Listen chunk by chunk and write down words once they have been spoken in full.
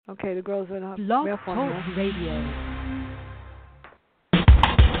Okay, the girls went up. Blog Talk Radio.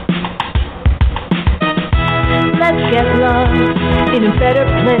 Let's get lost in a better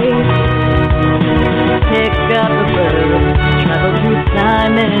place. Pick up a book, travel through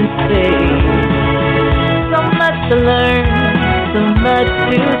time and space. So much to learn, so much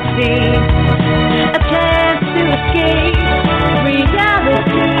to see. A chance to escape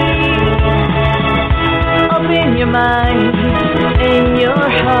reality. Open your mind and your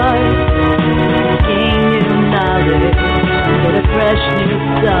heart. Gain new knowledge, get a fresh new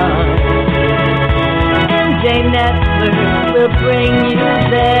start. MJ Network will bring you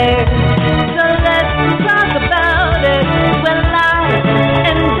there. So let's talk about it. We're live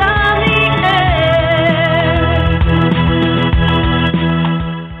and on the air.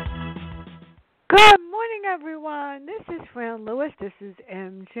 Good morning, everyone. This is Fran Lewis. This is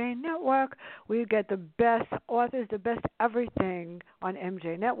MJ Network. We get the best authors, the best everything on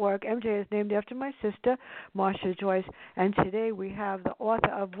MJ Network. MJ is named after my sister, Marsha Joyce. And today we have the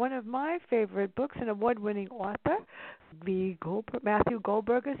author of one of my favorite books, an award-winning author, Matthew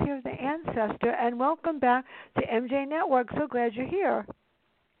Goldberg is here, the Ancestor. And welcome back to MJ Network. So glad you're here.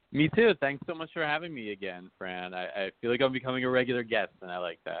 Me too. Thanks so much for having me again, Fran. I feel like I'm becoming a regular guest, and I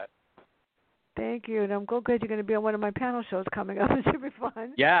like that. Thank you, and I'm glad you're going to be on one of my panel shows coming up. It should be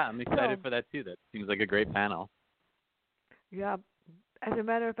fun. Yeah, I'm excited for that, too. That seems like a great panel. Yeah. As a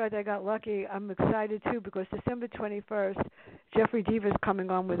matter of fact, I got lucky. I'm excited, too, because December 21st, Jeffrey Deaver's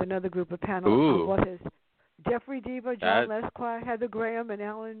coming on with another group of panel authors. Jeffrey Deaver, John Lesquire, Heather Graham, and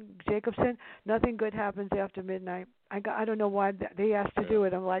Alan Jacobson. Nothing good happens after midnight. I don't know why they asked to do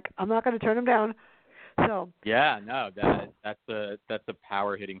it. I'm like, I'm not going to turn them down. So yeah, no, that's a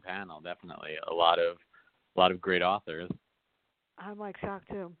power hitting panel, definitely. A lot of great authors. I'm like shocked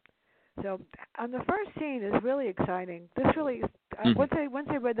too. So on the first scene is really exciting. This really once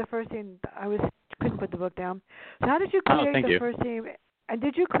I read the first scene, couldn't put the book down. So how did you create the first scene? And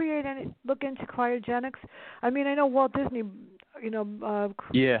did you look into cryogenics? I mean, I know Walt Disney,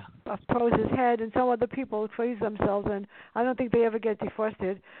 froze his head, and some other people freeze themselves, and I don't think they ever get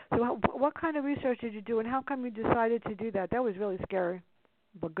defrosted. So what kind of research did you do, and how come you decided to do that? That was really scary,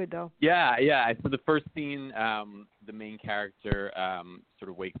 but good, though. Yeah. So the first scene, the main character sort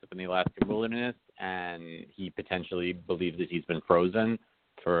of wakes up in the Alaskan wilderness, and he potentially believes that he's been frozen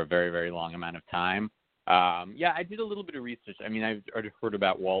for a very, very long amount of time. I did a little bit of research. I mean, I've already heard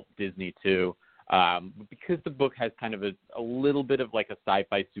about Walt Disney, too. But because the book has kind of a little bit of like a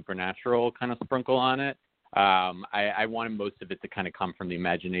sci-fi supernatural kind of sprinkle on it, I wanted most of it to kind of come from the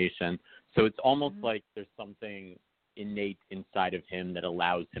imagination. So it's almost like there's something innate inside of him that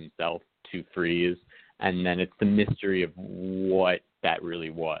allows himself to freeze. And then it's the mystery of what that really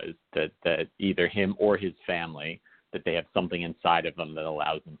was, that either him or his family, that they have something inside of them that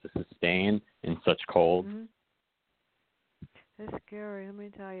allows them to sustain in such cold. Mm-hmm. That's scary, let me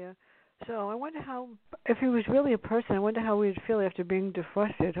tell you. So I wonder if he was really a person, I wonder how he'd feel after being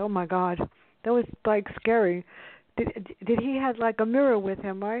defrosted. Oh, my God. That was, like, scary. Did he have, like, a mirror with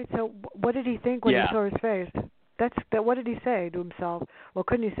him, right? So what did he think when he saw his face? What did he say to himself? Or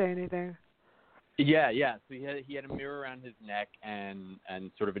couldn't he say anything? Yeah. So he had a mirror around his neck and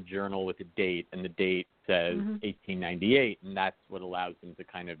sort of a journal with a date, and the date says 1898, and that's what allows him to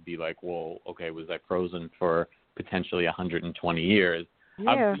kind of be like, well, okay, was I frozen for potentially 120 years?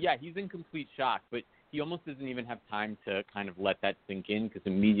 Yeah. He's in complete shock, but he almost doesn't even have time to kind of let that sink in, because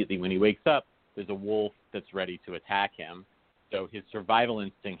immediately when he wakes up, there's a wolf that's ready to attack him. So his survival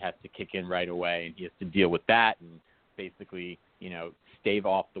instinct has to kick in right away, and he has to deal with that and basically, stave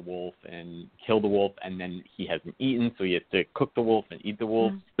off the wolf and kill the wolf, and then he hasn't eaten, so he has to cook the wolf and eat the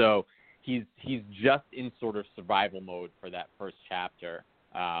wolf. So he's just in sort of survival mode for that first chapter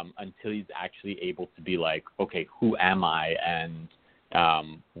until he's actually able to be like, okay, who am I, and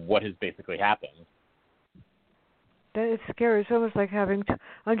what has basically happened. That is scary. It's almost like having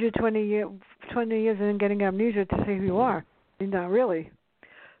 120 years and then getting amnesia to say who you are. Not really.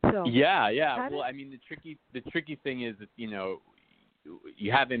 So yeah. Well, I mean, the tricky thing is that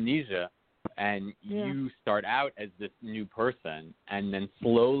you have amnesia, and you start out as this new person, and then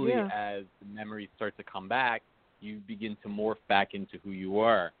slowly, as the memories start to come back, you begin to morph back into who you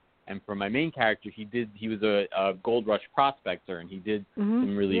are. And for my main character, he was a gold rush prospector, and he did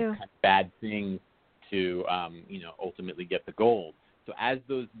some really kind of bad things to ultimately get the gold. So as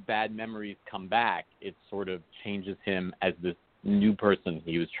those bad memories come back, it sort of changes him as this new person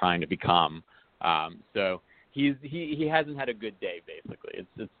he was trying to become. So he hasn't had a good day, basically.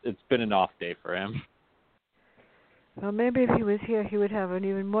 It's been an off day for him. Well, maybe if he was here, he would have an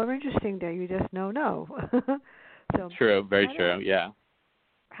even more interesting day. You just know. So true, very true, yeah.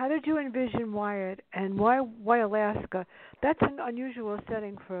 How did you envision Wyatt, and why Alaska? That's an unusual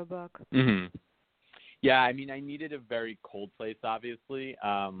setting for a book. Mm-hmm. Yeah, I mean, I needed a very cold place, obviously,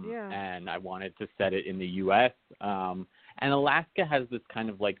 Yeah. and I wanted to set it in the U.S. And Alaska has this kind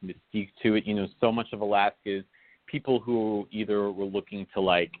of like mystique to it. You know, so much of Alaska is people who either were looking to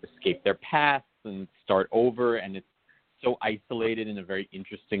like escape their pasts and start over, and it's so isolated in a very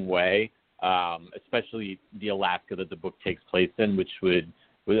interesting way. Especially the Alaska that the book takes place in, which was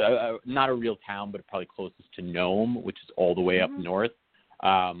not a real town, but probably closest to Nome, which is all the way up north.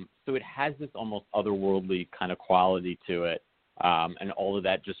 So it has this almost otherworldly kind of quality to it, and all of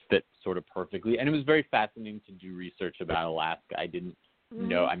that just fit sort of perfectly. And it was very fascinating to do research about Alaska. I didn't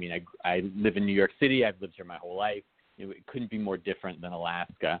know. I mean, I live in New York City. I've lived here my whole life. It couldn't be more different than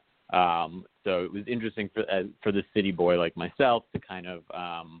Alaska. So it was interesting for the city boy like myself to kind of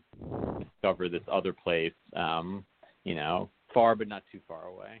discover this other place, you know, far but not too far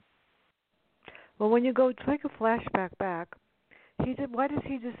away. Well, when you go take a flashback back, why does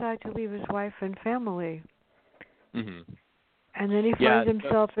he decide to leave his wife and family? Mm-hmm. And then he finds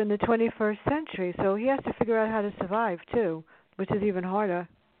himself in the 21st century, so he has to figure out how to survive too, which is even harder.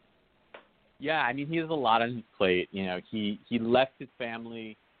 Yeah, I mean, he has a lot on his plate. You know, he left his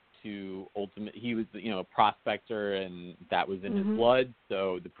family to he was, you know, a prospector, and that was in his blood.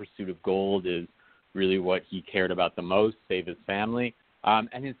 So the pursuit of gold is really what he cared about the most, save his family.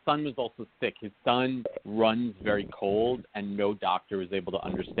 And his son was also sick. His son runs very cold, and no doctor was able to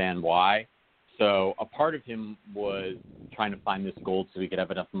understand why. So a part of him was trying to find this gold so he could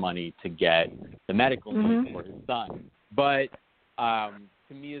have enough money to get the medical needs for his son. But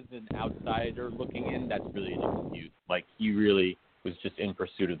to me, as an outsider looking in, that's really an excuse. Like, he really was just in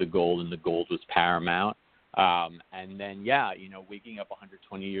pursuit of the gold, and the gold was paramount. And then, yeah, you know, waking up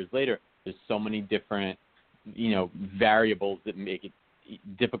 120 years later, there's so many different, you know, variables that make it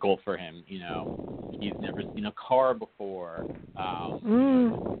difficult for him. You know, he's never seen a car before.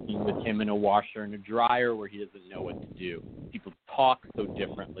 Being with him in a washer and a dryer where he doesn't know what to do. People talk so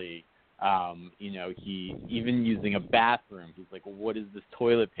differently. You know, he even using a bathroom, he's like, well, what is this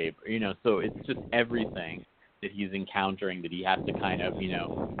toilet paper? You know, so it's just everything that he's encountering that he has to kind of, you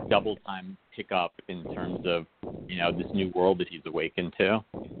know, double time pick up in terms of, you know, this new world that he's awakened to.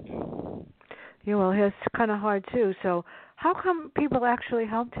 Yeah, well, it's kind of hard too. So how come people actually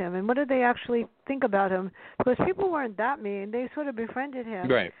helped him, and what did they actually think about him? Because people weren't that mean. They sort of befriended him.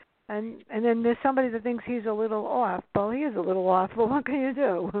 Right. And then there's somebody that thinks he's a little off. Well, he is a little off, but what can you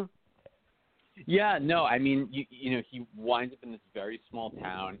do? Yeah, no, I mean, you know, he winds up in this very small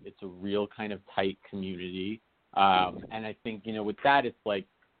town. It's a real kind of tight community. And I think, you know, with that, it's like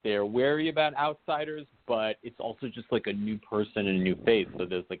they're wary about outsiders, but it's also just like a new person and a new face. So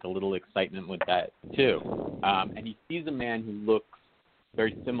there's like a little excitement with that too. And he sees a man who looks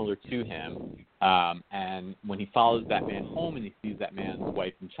very similar to him. And when he follows that man home and he sees that man's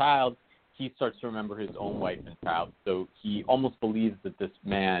wife and child, he starts to remember his own wife and child. So he almost believes that this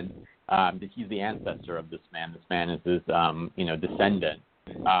man, that he's the ancestor of this man. This man is his, you know, descendant.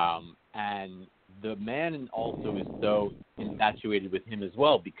 And the man also is so infatuated with him as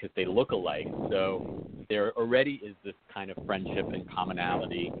well because they look alike. So there already is this kind of friendship and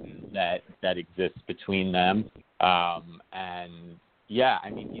commonality that exists between them. And yeah, I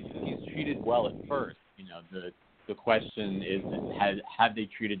mean, he's treated well at first. You know, the question is, have they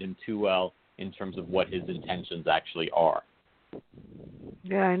treated him too well in terms of what his intentions actually are?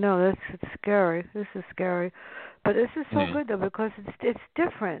 Yeah, I know. It's scary. This is scary. But this is so good, though, because it's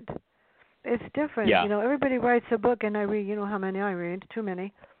different. It's different. Yeah. You know, everybody writes a book, and I read, you know how many I read? Too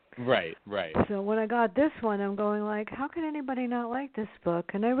many. Right. So when I got this one, I'm going like, how can anybody not like this book?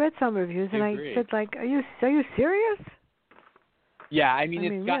 And I read some reviews, and I said, like, are you serious? Yeah, I mean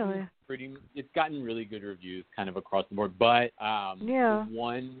it's gotten really good reviews kind of across the board, but the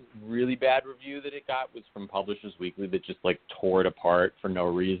one really bad review that it got was from Publishers Weekly that just like tore it apart for no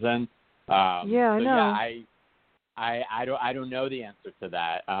reason. I know. Yeah, I don't know the answer to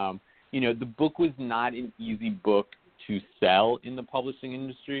that. You know, the book was not an easy book to sell in the publishing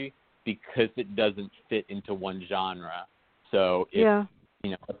industry because it doesn't fit into one genre. So it's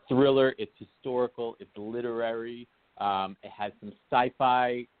you know, a thriller, it's historical, it's literary. It has some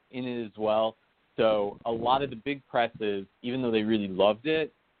sci-fi in it as well. So a lot of the big presses, even though they really loved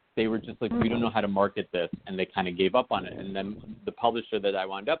it, they were just like, we don't know how to market this, and they kind of gave up on it. And then the publisher that I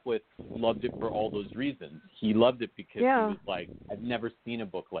wound up with loved it for all those reasons. He loved it because he was like, I've never seen a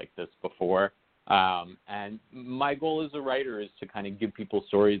book like this before. And my goal as a writer is to kind of give people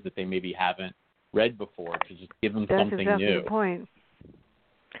stories that they maybe haven't read before, to just give them something new. That's exactly the point.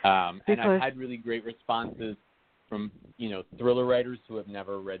 And I've had really great responses. from, thriller writers who have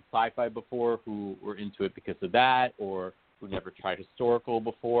never read sci-fi before, who were into it because of that, or who never tried historical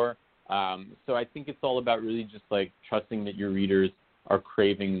before. So I think it's all about really just like trusting that your readers are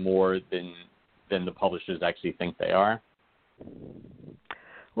craving more than the publishers actually think they are.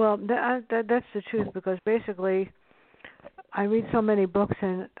 Well, that's the truth, because basically I read so many books,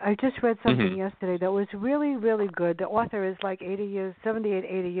 and I just read something yesterday that was really, really good. The author is like 78,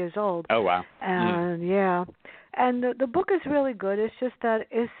 80 years old. Oh, wow. And and the book is really good. It's just that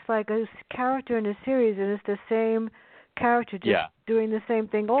it's like a character in a series, and it's the same character just doing the same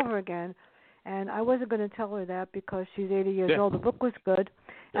thing over again. And I wasn't going to tell her that because she's 80 years old. The book was good,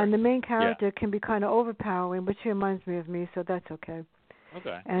 and the main character can be kind of overpowering, but she reminds me of me, so that's okay.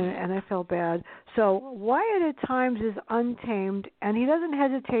 Okay. And I felt bad. So Wyatt at times is untamed, and he doesn't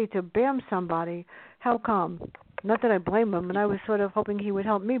hesitate to bam somebody. How come? Not that I blame him, and I was sort of hoping he would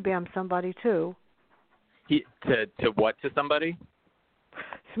help me bam somebody too. To what to somebody?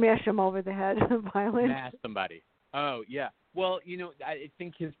 Smash him over the head, violence. Smash somebody. Oh, yeah. Well, I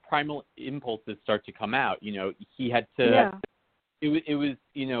think his primal impulses start to come out. He had to. Yeah. It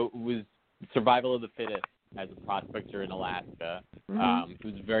was survival of the fittest as a prospector in Alaska. It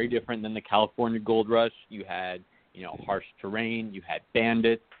was very different than the California gold rush. You had, harsh terrain. You had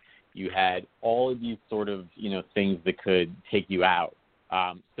bandits. You had all of these sort of, things that could take you out.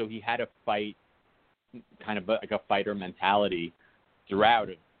 So he had to fight kind of like a fighter mentality throughout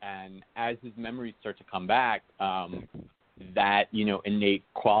it. And as his memories start to come back, that, innate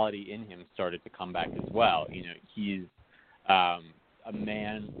quality in him started to come back as well. He's a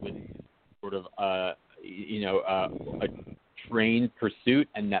man with sort of a trained pursuit,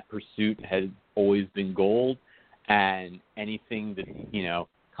 and that pursuit has always been gold. And anything that's,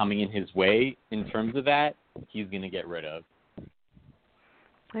 coming in his way in terms of that, he's going to get rid of.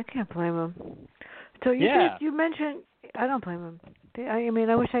 I can't blame him. So you mentioned, I don't blame him.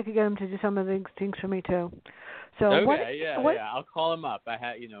 I wish I could get him to do some of the things for me too. So okay, I'll call him up. I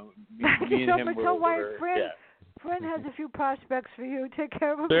had, me and him were. So Fran has a few prospects for you. Take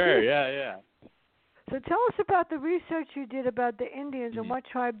care of them. Sure, yeah. So tell us about the research you did about the Indians and what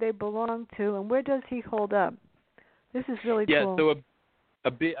tribe they belong to, and where does he hold up? This is really cool. Yeah, so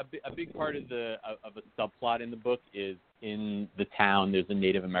a big part of a subplot in the book is in the town. There's a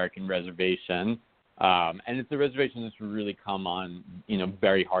Native American reservation, and it's a reservation that's really come on,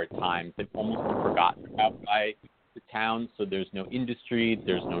 very hard times. They've almost been forgotten about by the town. So there's no industry,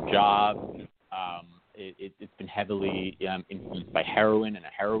 there's no job. It's been heavily influenced by heroin and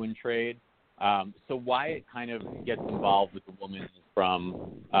a heroin trade. So Wyatt kind of gets involved with the woman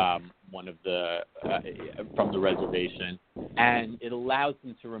from one of from the reservation, and it allows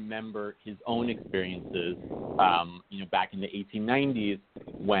him to remember his own experiences, back in the 1890s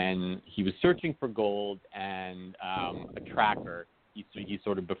when he was searching for gold, and a tracker. He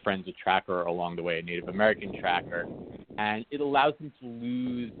sort of befriends a tracker along the way, a Native American tracker, and it allows him to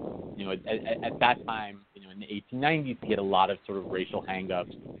lose, at that time, in the 1890s, he had a lot of sort of racial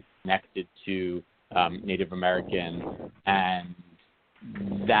hang-ups connected to Native Americans, and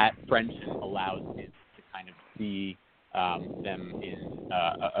that friendship allows him to kind of see them in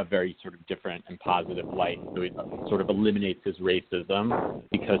a very sort of different and positive light. So it sort of eliminates his racism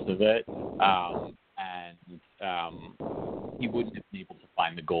because of it, and he wouldn't have been able to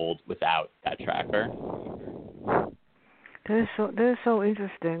find the gold without that tracker. That is so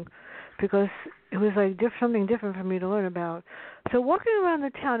interesting, because it was like something different for me to learn about. So walking around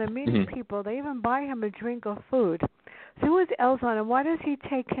the town and meeting people, they even buy him a drink or food. So who is Elzon, and why does he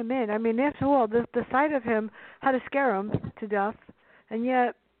take him in? After all, the sight of him had to scare him to death, and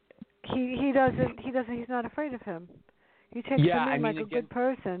yet he's not afraid of him. He takes him in like a good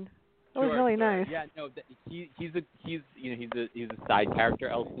person. It was really nice. Yeah, no, he's a side character,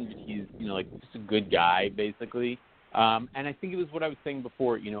 Elson, but he's just a good guy basically. And I think it was what I was saying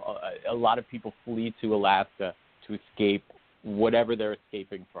before. A lot of people flee to Alaska to escape whatever they're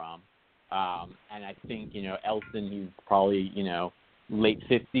escaping from. And I think Elson, he's probably late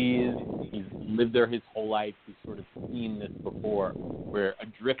 50s. He's lived there his whole life. He's sort of seen this before, where a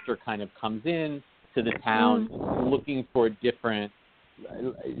drifter kind of comes in to the town looking for a different.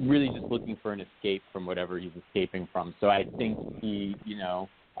 Really just looking for an escape from whatever he's escaping from. So I think he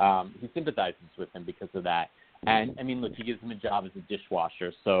sympathizes with him because of that. And, look, he gives him a job as a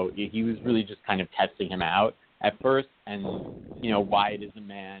dishwasher. So he was really just kind of testing him out at first. And, Wyatt is a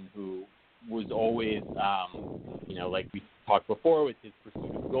man who was always, like we talked before with his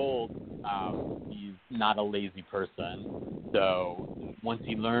pursuit of gold, he's not a lazy person. So once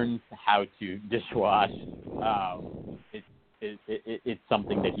he learns how to dishwash, it it's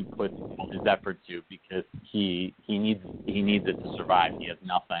something that he puts all his effort to because he needs it to survive. He has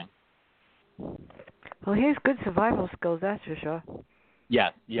nothing. Well, he has good survival skills, that's for sure.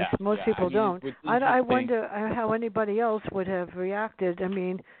 Yes, yeah. Most people don't. I wonder how anybody else would have reacted. I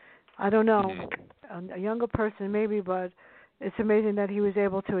mean, I don't know. Mm-hmm. A younger person maybe, but it's amazing that he was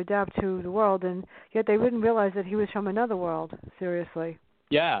able to adapt to the world, and yet they didn't realize that he was from another world, seriously.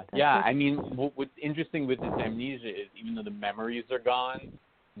 Yeah, yeah. I mean, what's interesting with his amnesia is even though the memories are gone,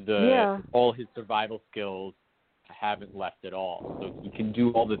 all his survival skills haven't left at all. So he can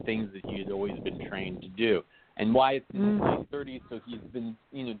do all the things that he had always been trained to do. And Wyatt's in his late 30s, so he's been,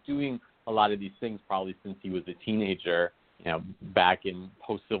 doing a lot of these things probably since he was a teenager, back in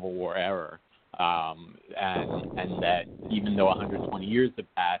post-Civil War era. And that even though 120 years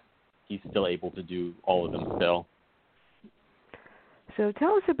have passed, he's still able to do all of them still. So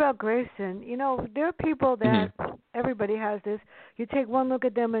tell us about Grayson. There are people that everybody has this. You take one look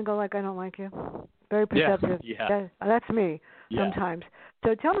at them and go like, I don't like you. Very perceptive. Yeah. That's me sometimes.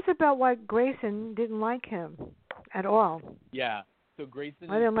 So tell us about why Grayson didn't like him at all. Yeah. So Grayson.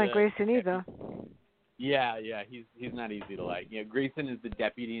 I didn't like Grayson either. Yeah. He's not easy to like. Grayson is the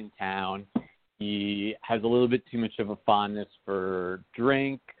deputy in town. He has a little bit too much of a fondness for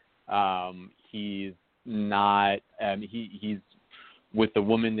drink. He's not. He's with a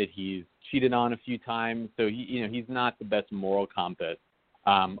woman that he's cheated on a few times. So he's not the best moral compass.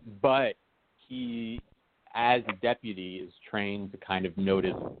 But he, as a deputy, is trained to kind of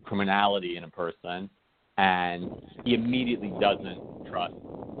notice criminality in a person, and he immediately doesn't trust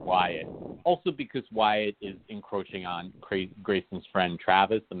Wyatt. Also because Wyatt is encroaching on Grayson's friend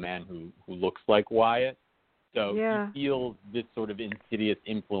Travis, the man who looks like Wyatt. So he feels this sort of insidious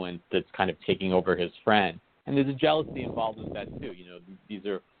influence that's kind of taking over his friend. And there's a jealousy involved with that too. These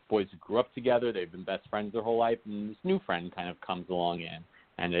are boys who grew up together. They've been best friends their whole life, and this new friend kind of comes along in,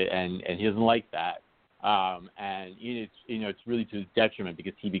 and he doesn't like that. And it's really to his detriment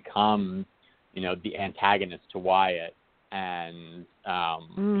because he becomes, the antagonist to Wyatt, and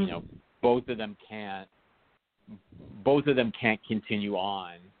both of them can't continue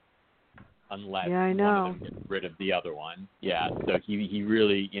on unless one of them gets rid of the other one. Yeah. So he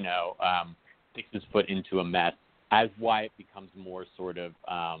really sticks his foot into a mess as Wyatt becomes more sort of,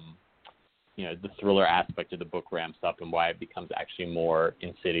 the thriller aspect of the book ramps up and Wyatt becomes actually more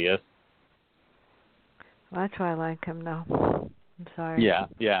insidious. Well, that's why I like him, though. I'm sorry. Yeah.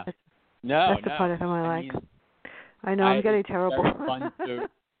 That's the part of him I like. mean, I know, I'm getting terrible.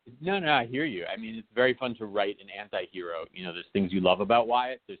 No, I hear you. I mean, it's very fun to write an anti-hero. There's things you love about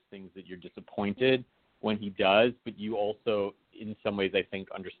Wyatt. There's things that you're disappointed when he does, but you also, in some ways, I think,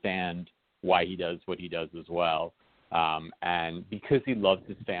 understand why he does what he does as well. And because he loves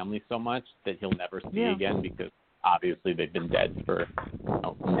his family so much that he'll never see again, because obviously they've been dead for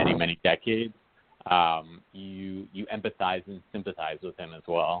many, many decades, you empathize and sympathize with him as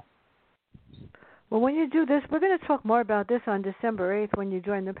well. Well, when you do this, we're going to talk more about this on December 8th when you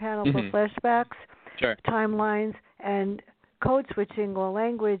join the panel for flashbacks, timelines, and code switching or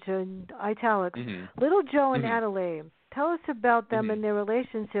language and italics. Little Joe and Adelaide, tell us about them and their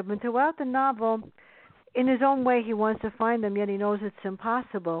relationship. And throughout the novel, in his own way, he wants to find them, yet he knows it's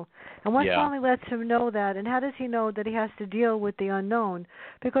impossible. And what finally lets him know that? And how does he know that he has to deal with the unknown?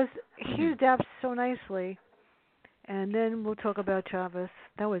 Because he adapts so nicely. And then we'll talk about Travis.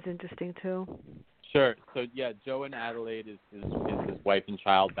 That was interesting, too. Sure. So, Joe and Adelaide is his wife and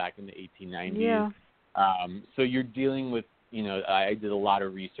child back in the 1890s. Yeah. So you're dealing with, I did a lot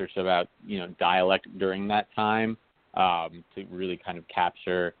of research about, dialect during that time to really kind of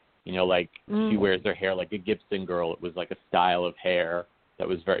capture, she wears her hair like a Gibson girl. It was like a style of hair that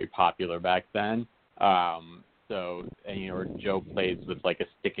was very popular back then. So, or Joe plays with like a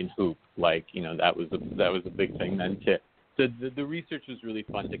stick and hoop, that was a big thing then too. So the research was really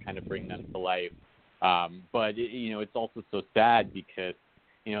fun to kind of bring them to life. But it's also so sad because,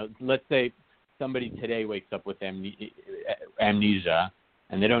 let's say somebody today wakes up with amnesia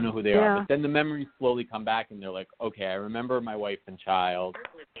and they don't know who they are, but then the memories slowly come back and they're like, okay, I remember my wife and child.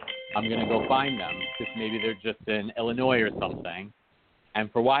 I'm going to go find them because maybe they're just in Illinois or something.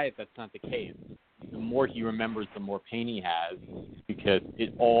 And for Wyatt, that's not the case. The more he remembers, the more pain he has because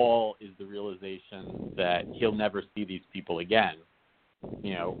it all is the realization that he'll never see these people again.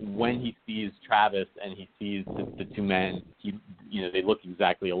 When he sees Travis and he sees the two men, they look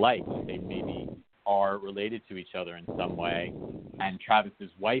exactly alike. They maybe are related to each other in some way. And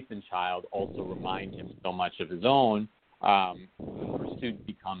Travis's wife and child also remind him so much of his own. The pursuit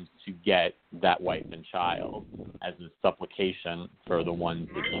becomes to get that wife and child as a supplication for the ones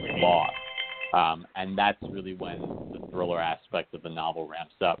that he's lost. And that's really when the thriller aspect of the novel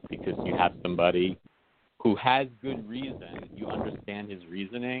ramps up, because you have somebody who has good reason. You understand his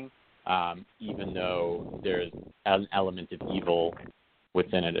reasoning, even though there's an element of evil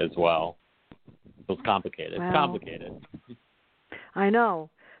within it as well. So it's complicated. Wow. It's complicated. I know.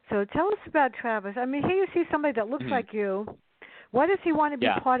 So tell us about Travis. I mean, here you see somebody that looks like you. Why does he want to be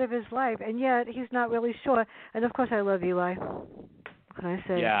part of his life? And yet he's not really sure. And, of course, I love Eli. What can I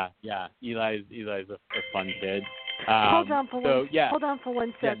say? Yeah. Eli's a fun kid. Hold on for one second. Yeah. Hold on for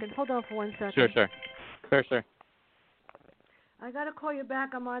 1 second. Sure. I got to call you back.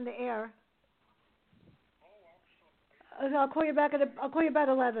 I'm on the air. I'll call you back at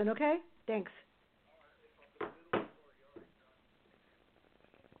 11, okay? Thanks.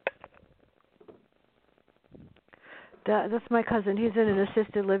 That's my cousin. He's in an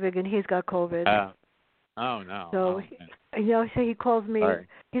assisted living, and he's got COVID. Oh, no. So, so he calls me. Sorry.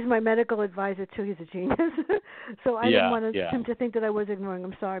 He's my medical advisor, too. He's a genius. So I didn't want him to think that I was ignoring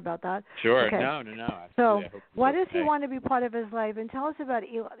him. Sorry about that. Sure. Okay. No. So why does he want to be part of his life? And tell us about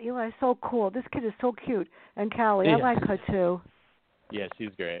Eli. Eli's so cool. This kid is so cute. And Callie, I like her, too. Yeah, she's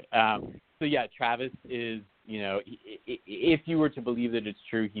great. Travis is, if you were to believe that it's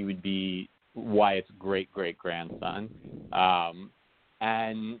true, he would be Wyatt's great-great-grandson.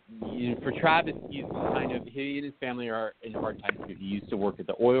 And for Travis, he's he and his family are in hard times too. He used to work at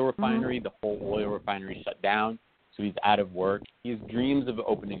the oil refinery. The whole oil refinery shut down, so he's out of work. He has dreams of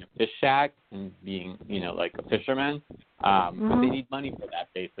opening a fish shack and being, like a fisherman. But they need money for that,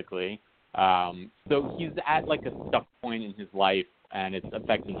 basically. So he's at like a stuck point in his life, and it's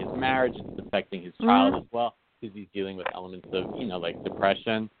affecting his marriage. It's affecting his child as well, because he's dealing with elements of, like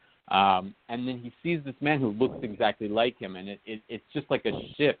depression. And then he sees this man who looks exactly like him, and it's just like a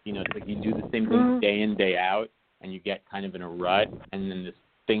shift. It's like you do the same thing day in, day out, and you get kind of in a rut, and then this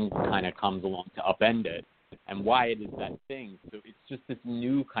thing kind of comes along to upend it. And Wyatt is that thing. So it's just this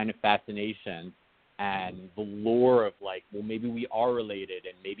new kind of fascination and the lore of like, well, maybe we are related,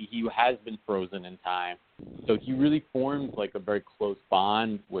 and maybe he has been frozen in time. So he really forms like a very close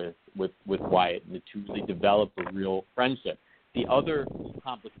bond with Wyatt, and the two really develop a real friendship. The other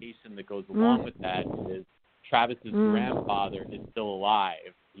complication that goes along with that is Travis's grandfather is still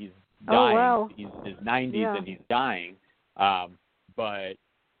alive. He's dying. Oh, wow. He's in his 90s and he's dying. But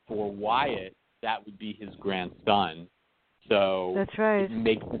for Wyatt, that would be his grandson. So that's right. It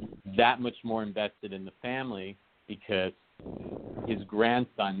makes him that much more invested in the family, because his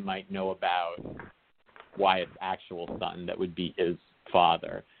grandson might know about Wyatt's actual son that would be his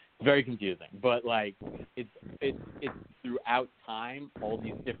father. Very confusing, but like it's throughout time, all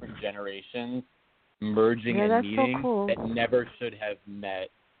these different generations merging and meeting that never should have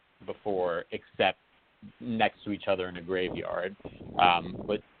met before, except next to each other in a graveyard.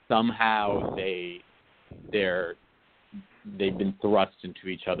 But somehow they've been thrust into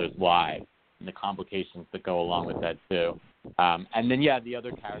each other's lives, and the complications that go along with that too. And then the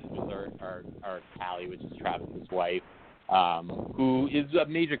other characters are Callie, which is Travis's wife. Who is a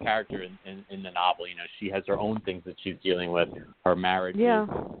major character in the novel. She has her own things that she's dealing with. Her marriage is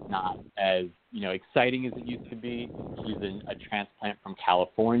not as, exciting as it used to be. She's a transplant from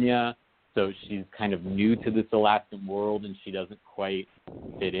California, so she's kind of new to this Alaskan world, and she doesn't quite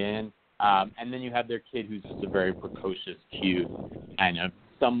fit in. And then you have their kid, who's just a very precocious, cute, kind of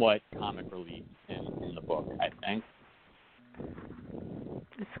somewhat comic relief in the book, I think.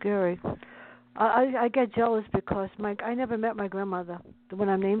 It's scary. I get jealous because I never met my grandmother, the one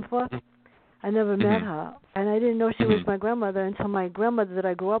I'm named for. I never met her, and I didn't know she was my grandmother until my grandmother that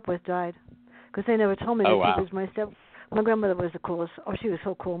I grew up with died, because they never told me that she was my grandmother was the coolest. Oh, she was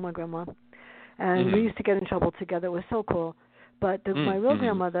so cool, my grandma. And we used to get in trouble together. It was so cool. But my real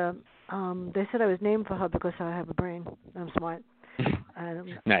grandmother, they said I was named for her because I have a brain. I'm smart.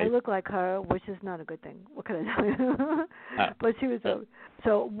 Nice. I look like her, which is not a good thing. What can I tell you? But she was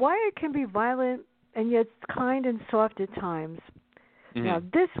so Wyatt can be violent and yet kind and soft at times. Now,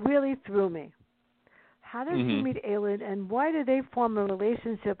 this really threw me. How did he meet Ailyn, and why did they form a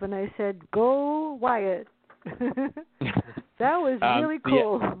relationship? And I said, go Wyatt. That was really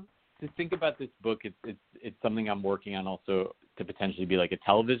cool. Yeah. To think about this book, it's something I'm working on also to potentially be like a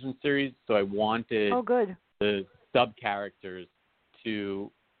television series. So I wanted the sub-characters to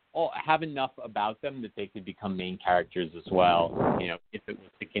have enough about them that they could become main characters as well, if it was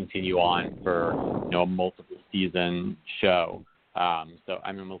to continue on for, a multiple season show. So,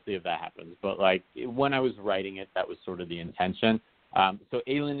 we'll see if that happens. But, when I was writing it, that was sort of the intention. So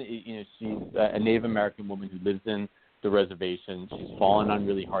Ailyn, she's a Native American woman who lives in the reservation. She's fallen on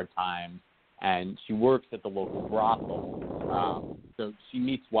really hard times, and she works at the local brothel. So she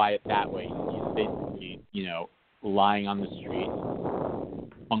meets Wyatt that way. He's basically, lying on the street,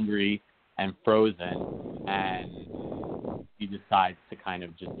 hungry and frozen, and she decides to kind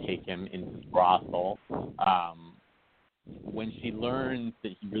of just take him into the brothel. When she learns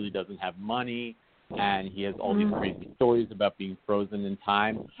that he really doesn't have money and he has all these crazy stories about being frozen in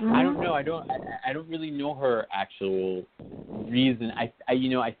time, I don't know. I don't really know her actual reason. I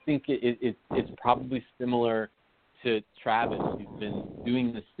think it's probably similar to Travis, who's been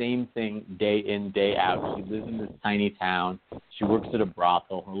doing the same thing day in, day out. She lives in this tiny town. She works at a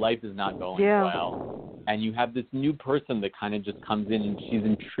brothel. Her life is not going well. And you have this new person that kind of just comes in, and she's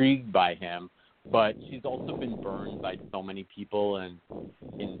intrigued by him. But she's also been burned by so many people and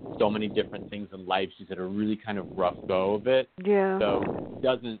in so many different things in life. She's had a really kind of rough go of it. Yeah. So she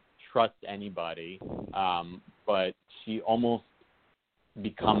doesn't trust anybody. But she almost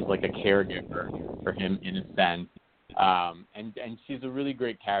becomes like a caregiver for him in a sense. And she's a really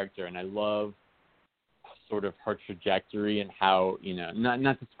great character, and I love sort of her trajectory and how,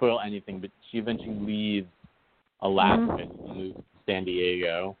 not to spoil anything, but she eventually leaves Alaska to move to San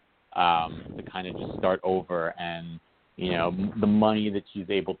Diego to kind of just start over, and the money that she's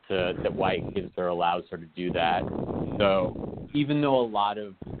able to, that Wyatt gives her, allows her to do that. So even though a lot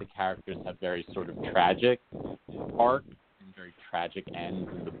of the characters have very sort of tragic arcs and very tragic ends,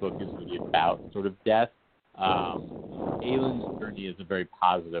 and the book is really about sort of death, Aylin's journey is a very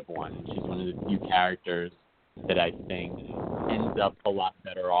positive one. She's one of the few characters that I think ends up a lot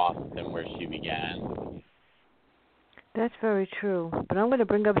better off than where she began. That's very true. But I'm going to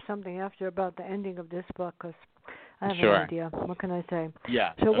bring up something after about the ending of this book, because I have Sure. no idea. What can I say?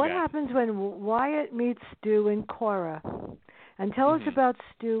 Yeah. So okay. what happens when Wyatt meets Stu and Cora? And tell us about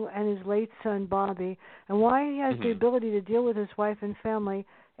Stu and his late son, Bobby, and why he has the ability to deal with his wife and family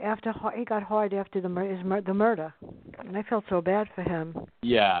after he got hard after the murder. And I felt so bad for him.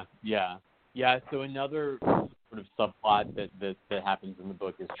 Yeah. So another sort of subplot that happens in the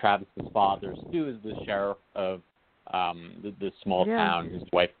book is Travis's father, Stu, is the sheriff of the small town, his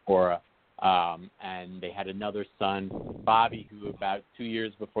wife Cora, and they had another son, Bobby, who about 2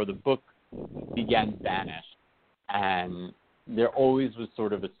 years before the book began vanished. And there always was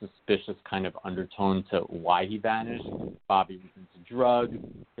sort of a suspicious kind of undertone to why he vanished. Bobby was into drugs.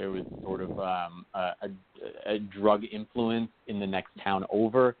 There was sort of a drug influence in the next town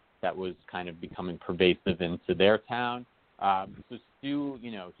over that was kind of becoming pervasive into their town. So Stu,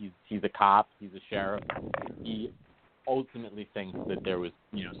 he's a cop, he's a sheriff. He ultimately thinks that there was,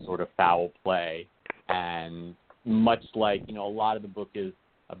 sort of foul play. And much like, a lot of the book is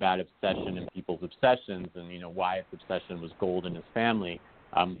about obsession and people's obsessions, and, Wyatt's obsession was gold in his family.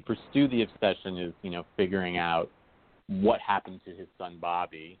 For Stu, the obsession is, figuring out what happened to his son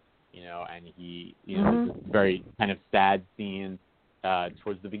Bobby, and he, there's this very kind of sad scene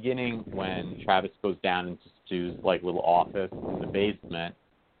towards the beginning when Travis goes down into Stu's little office in the basement,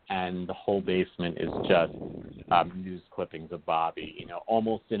 and the whole basement is just news clippings of Bobby,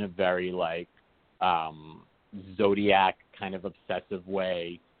 almost in a very Zodiac kind of obsessive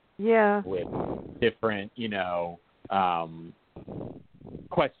way. Yeah. With different,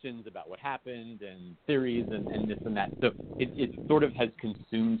 questions about what happened and theories and this and that. So it sort of has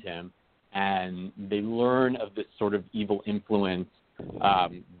consumed him, and they learn of this sort of evil influence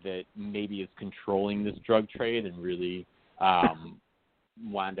that maybe is controlling this drug trade, and really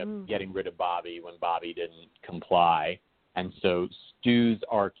wound up getting rid of Bobby when Bobby didn't comply. And so Stu's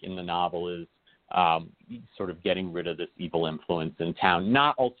arc in the novel is sort of getting rid of this evil influence in town,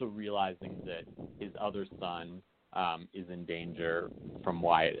 not also realizing that his other son is in danger from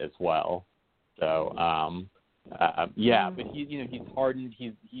Wyatt as well. So but he's hardened.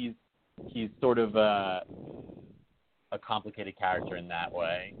 He's sort of a complicated character in that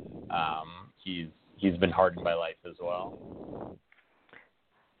way. He's been hardened by life as well.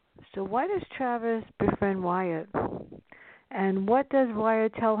 So why does Travis befriend Wyatt? And what does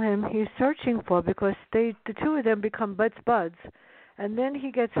Wyatt tell him he's searching for? Because the two of them become buds. And then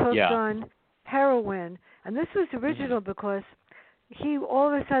he gets hooked on heroin. And this was original because he, all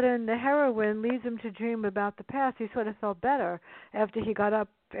of a sudden, the heroin leads him to dream about the past. He sort of felt better after he got up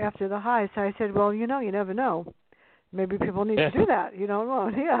after the high. So I said, well, you never know. Maybe people need to do that. You don't know.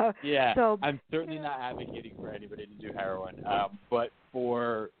 Yeah. Yeah. So, I'm certainly not advocating for anybody to do heroin. But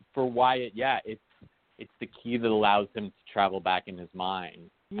for Wyatt, it's the key that allows him to travel back in his mind.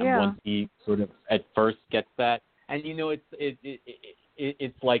 Yeah. And once he sort of at first gets that, and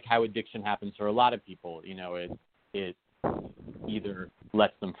it's like how addiction happens for a lot of people. It either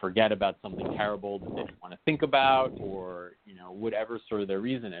lets them forget about something terrible that they don't want to think about, or whatever sort of their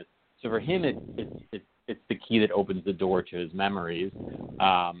reason is. So for him, it's it's the key that opens the door to his memories,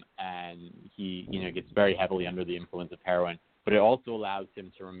 and he gets very heavily under the influence of heroin. But it also allows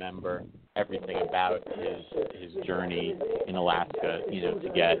him to remember everything about his journey in Alaska,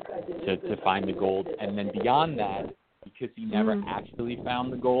 to find the gold, and then beyond that, because he never actually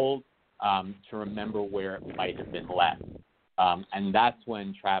found the gold, to remember where it might have been left. And that's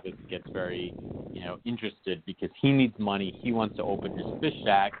when Travis gets very, interested, because he needs money. He wants to open his fish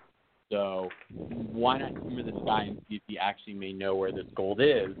shack. So why not humor this guy and see if he actually may know where this gold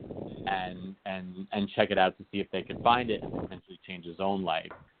is, and check it out to see if they can find it and potentially change his own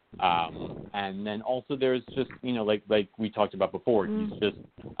life. And then also there's just, like we talked about before, he's just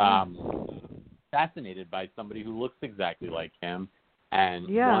fascinated by somebody who looks exactly like him and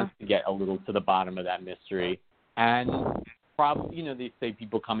wants to get a little to the bottom of that mystery. And probably, they say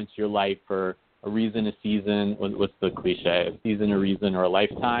people come into your life for a reason, a season. What's the cliche? A season, a reason, or a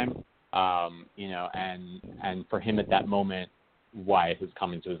lifetime. And for him at that moment, Wyatt has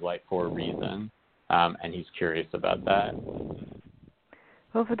come into his life for a reason, and he's curious about that.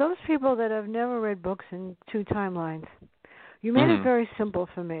 Well, for those people that have never read books in two timelines, you made it very simple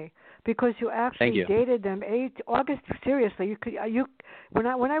for me, because you actually dated them. August. Seriously, when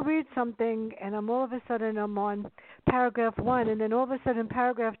I read something and I'm all of a sudden I'm on paragraph 1, and then all of a sudden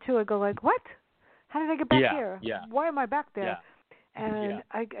paragraph 2, I go like, what? How did I get back here? Yeah. Why am I back there? Yeah. And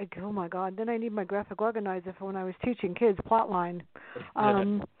I oh my God! Then I need my graphic organizer for when I was teaching kids plotline.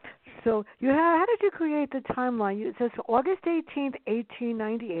 So how did you create the timeline? It says August 18th,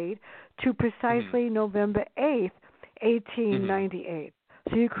 1898 to precisely November 8th, 1898.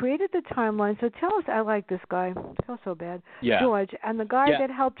 So you created the timeline. So tell us, I like this guy. I feel so bad. George, and the guy that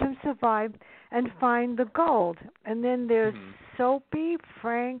helped him survive and find the gold. And then there's Soapy,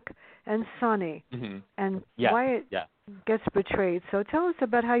 Frank, and Sonny. And Wyatt gets betrayed. So tell us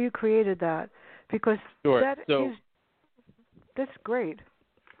about how you created that, because that's great.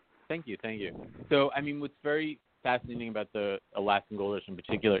 Thank you. So, what's very fascinating about the Alaskan Gold Rush in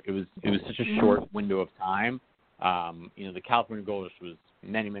particular, it was such a short window of time. The California Gold Rush was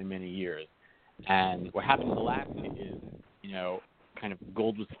many, many, many years. And what happened in Alaska is, kind of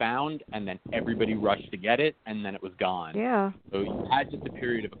gold was found, and then everybody rushed to get it, and then it was gone. Yeah. So you had just a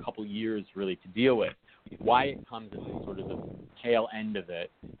period of a couple years really to deal with. Wyatt comes at sort of the tail end of it.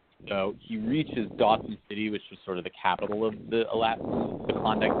 So he reaches Dawson City, which was sort of the capital of the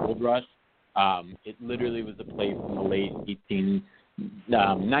Klondike Gold Rush. It literally was a place in the late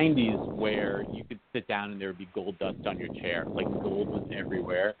 1890s where you could sit down and there would be gold dust on your chair. Like, gold was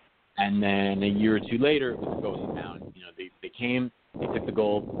everywhere. And then a year or two later, it was a ghost town. They came, they took the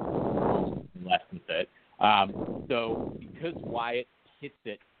gold, and left with it. So because Wyatt hits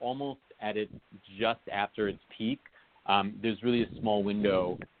it almost at just after its peak, there's really a small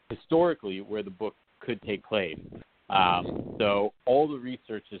window historically where the book could take place. So all the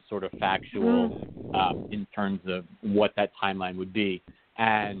research is sort of factual in terms of what that timeline would be.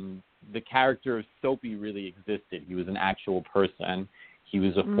 And the character of Soapy really existed. He was an actual person. He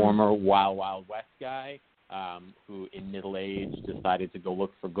was a former Wild Wild West guy who in middle age decided to go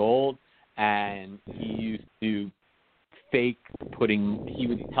look for gold. And he used to he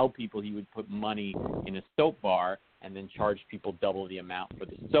would tell people he would put money in a soap bar and then charge people double the amount for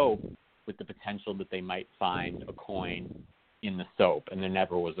the soap, with the potential that they might find a coin in the soap, and there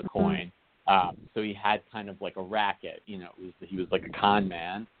never was a coin. So he had kind of like a racket, he was like a con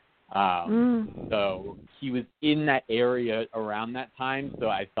man. So he was in that area around that time, so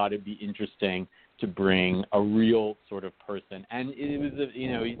I thought it'd be interesting to bring a real sort of person. And it was,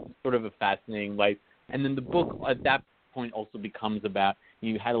 sort of a fascinating life. And then the book at that point also becomes about,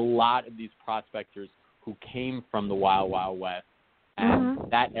 you had a lot of these prospectors who came from the Wild Wild West, and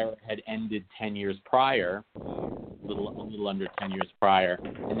that era had ended 10 years prior, a little under 10 years prior,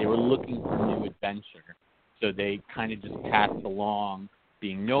 and they were looking for new adventure. So they kind of just passed along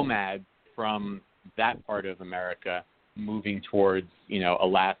being nomads from that part of America, moving towards,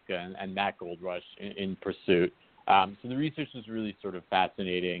 Alaska and that gold rush in pursuit. So the research was really sort of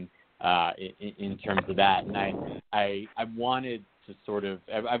fascinating in terms of that. And I wanted to sort of,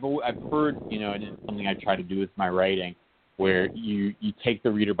 I've heard, and it's something I try to do with my writing, where you take the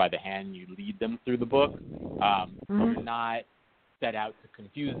reader by the hand and you lead them through the book. You're not set out to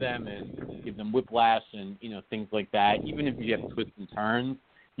confuse them and give them whiplash and, things like that. Even if you have twists and turns,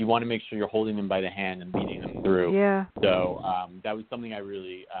 you want to make sure you're holding them by the hand and leading them through. Yeah. So that was something I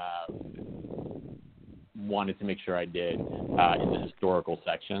really wanted to make sure I did in the historical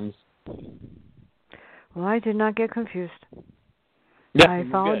sections. Well, I did not get confused. Yeah, I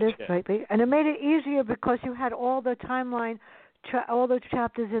followed this rightly, and it made it easier because you had all the timeline, all the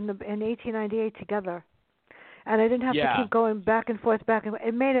chapters in 1898 together. and I didn't have to keep going back and forth,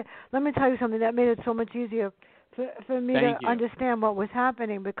 It made it. Let me tell you something. That made it so much easier for me to understand what was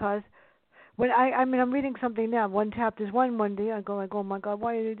happening, because when I'm reading something now. One chapter's one day I go like, oh my God,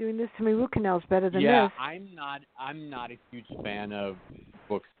 why are they doing this to me? Root canal's better than this. Yeah, I'm not a huge fan of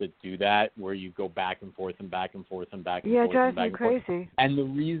books that do that, where you go back and forth and back and forth and back and forth. Yeah, it drives me crazy. And the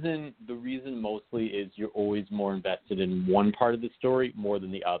reason mostly is you're always more invested in one part of the story more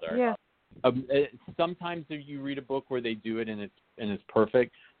than the other. Yeah. Sometimes you read a book where they do it and it's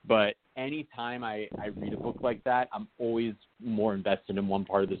perfect, but anytime I read a book like that, I'm always more invested in one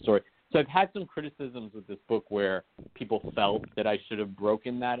part of the story. So I've had some criticisms with this book where people felt that I should have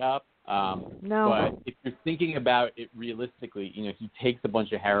broken that up. No. But if you're thinking about it realistically, he takes a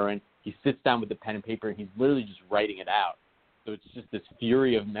bunch of heroin, he sits down with the pen and paper, and he's literally just writing it out. So it's just this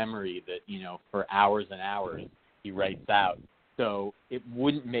fury of memory that, for hours and hours he writes out. So it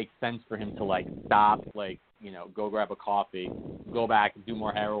wouldn't make sense for him to, stop, go grab a coffee, go back and do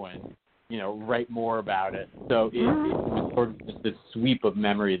more heroin, write more about it. So it was sort of just this sweep of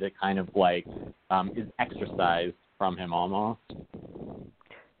memory that kind of is exercised from him almost.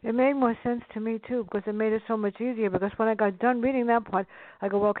 It made more sense to me too, because it made it so much easier. Because when I got done reading that part, I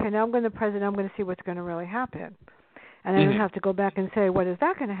go, well, okay, now I'm going to present. I'm going to see what's going to really happen, and I don't have to go back and say, what is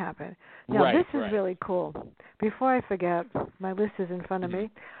that going to happen? Now this is really cool. Before I forget, my list is in front of me.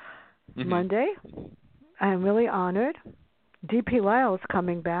 Monday, I am really honored. D.P. Lyle's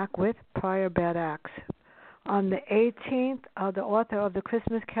coming back with Prior Bad Acts. On the 18th, the author of The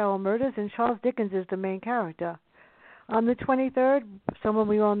Christmas Carol Murders, and Charles Dickens is the main character. On the 23rd, someone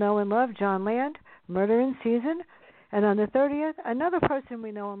we all know and love, John Land, Murder in Season. And on the 30th, another person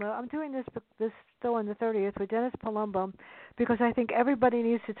we know and love. I'm doing this still on the 30th with Dennis Palumbo, because I think everybody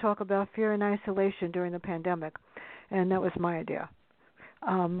needs to talk about fear and isolation during the pandemic, and that was my idea.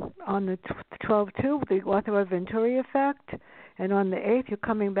 On the 12th, too, the author of Venturi Effect, and on the 8th, you're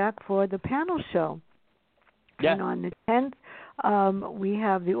coming back for the panel show. Yeah. And on the 10th, we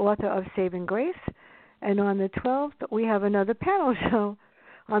have the author of Saving Grace, and on the 12th, we have another panel show.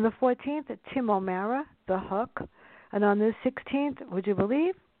 On the 14th, Tim O'Mara, The Hook, and on the 16th, would you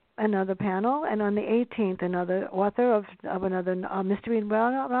believe, another panel, and on the 18th, another author of another mystery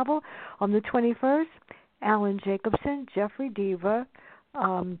novel. On the 21st, Alan Jacobson, Jeffrey Deaver,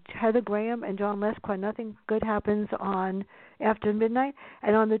 Heather Graham, and John Lesquire. Nothing good happens on after midnight.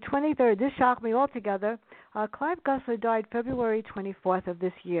 And on the 23rd, this shocked me altogether, Clive Gussler died February 24th of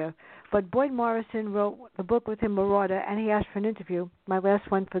this year, but Boyd Morrison wrote the book with him, Marauder, and he asked for an interview, my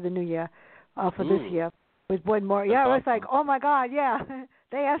last one for the new year, this year, with Boyd Morrison. Yeah, awesome. I was like, oh my God, yeah.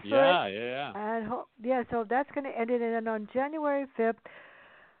 They asked for it. And so that's going to end it. And then on January 5th,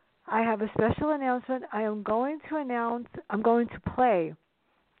 I have a special announcement. I'm going to play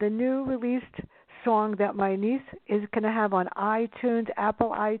the new released song that my niece is going to have on iTunes, Apple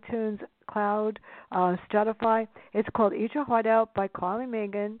iTunes, Cloud, Spotify. It's called Eat Your Heart Out by Carly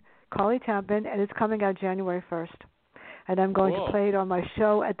Tampin, and it's coming out January 1st. And I'm going to play it on my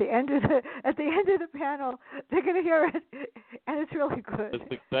show at the end of the panel. They're going to hear it, and it's really good.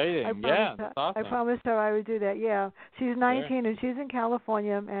 It's exciting. That's awesome. I promised her I would do that. Yeah, she's 19 and she's in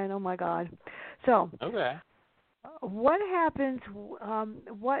California, and oh my God. So, what happens? How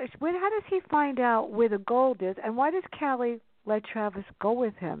does he find out where the gold is, and why does Callie let Travis go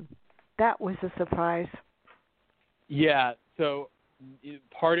with him? That was a surprise. Yeah. So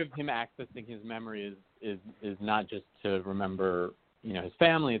part of him accessing his memory is not just to remember, his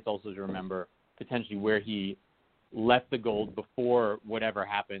family. It's also to remember potentially where he left the gold before whatever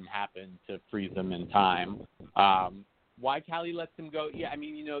happened to freeze him in time. Why Callie lets him go? Yeah, I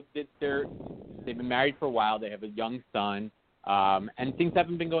mean, they've been married for a while. They have a young son, and things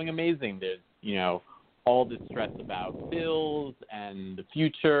haven't been going amazing. There's, all this stress about bills and the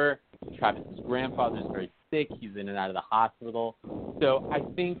future. Travis's grandfather's very sick. He's in and out of the hospital. So I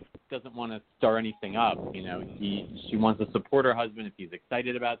think he doesn't want to stir anything up. She wants to support her husband if he's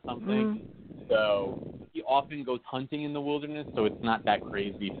excited about something. So he often goes hunting in the wilderness, so it's not that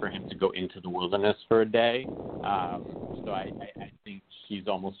crazy for him to go into the wilderness for a day. So I think she's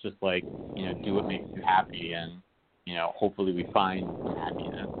almost just like, do what makes you happy, and, hopefully we find some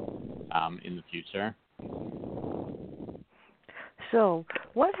happiness in the future. So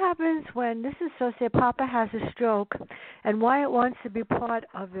what happens when, this is so sad, Papa has a stroke, and Wyatt wants to be part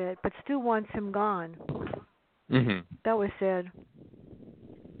of it, but Stu wants him gone? That was sad.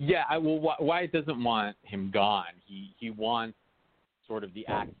 Yeah, Wyatt doesn't want him gone. He wants sort of the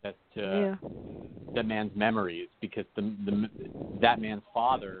access to that man's memories, because that man's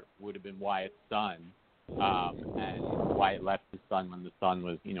father would have been Wyatt's son, and Wyatt left his son when the son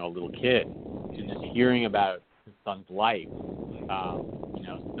was, a little kid. So just hearing about his son's life.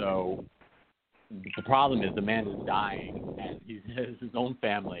 So the problem is the man is dying, and he has his own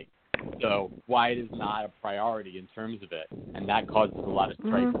family. So Wyatt is not a priority in terms of it, and that causes a lot of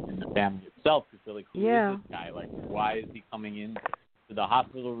strife in the family itself. Because they're like, who is this guy? Like, why is he coming in to the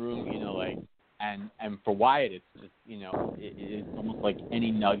hospital room? And for Wyatt, it's just it's almost like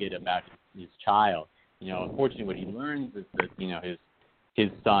any nugget about his child. Unfortunately, what he learns is that his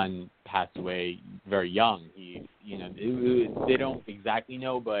son passed away very young. They don't exactly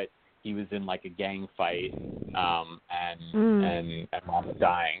know, but he was in like a gang fight, and mom was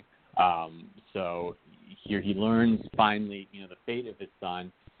dying. So here he learns finally, the fate of his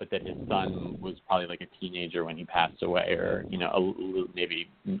son, but that his son was probably like a teenager when he passed away, or maybe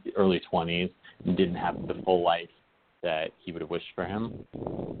early 20s, and didn't have the full life that he would have wished for him.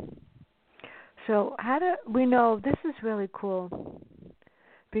 So how do we know this is really cool?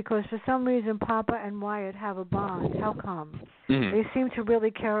 Because for some reason, Papa and Wyatt have a bond. How come? Mm-hmm. They seem to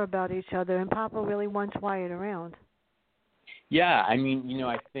really care about each other, and Papa really wants Wyatt around. Yeah, I mean,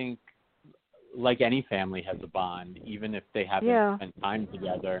 I think like any family has a bond, even if they haven't spent time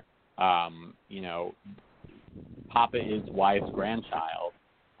together. Papa is Wyatt's grandchild,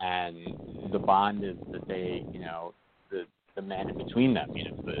 and the bond is that they, the man in between them,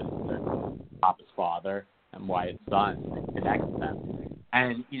 the Papa's father and Wyatt's son, connects them.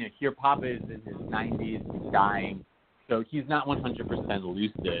 And, here Papa is in his 90s, he's dying, so he's not 100%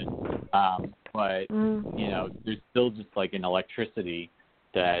 lucid, but, there's still just like an electricity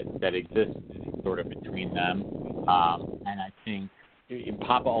that exists sort of between them. And I think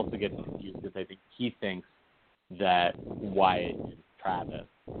Papa also gets confused because I think he thinks that Wyatt is Travis.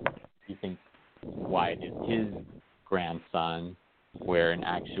 He thinks Wyatt is his grandson, where in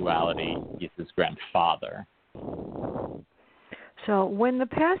actuality he's his grandfather. So when the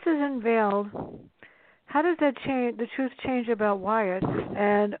past is unveiled, how does that change? The truth change about Wyatt,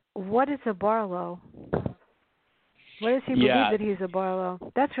 and what is a Barlow? What does he believe that he's a Barlow?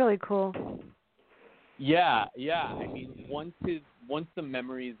 That's really cool. Yeah. I mean, once the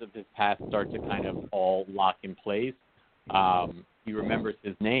memories of his past start to kind of all lock in place, he remembers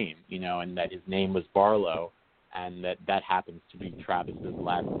his name, and that his name was Barlow, and that happens to be Travis's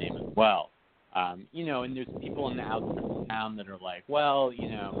last name as well. And there's people in the outskirts of town that are like, well,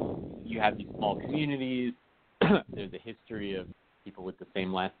 you have these small communities. There's a history of people with the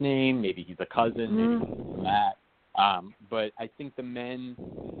same last name. Maybe he's a cousin, maybe he's from that. But I think the men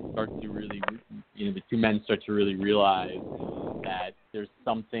start to really, the two men start to really realize that there's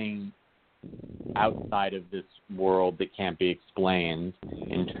something outside of this world that can't be explained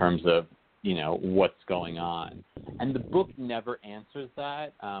in terms of, what's going on. And the book never answers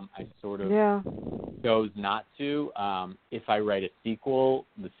that. I sort of chose not to. If I write a sequel,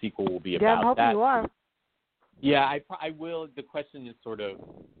 the sequel will be about I'm hoping that. You are. Yeah, I will. The question is sort of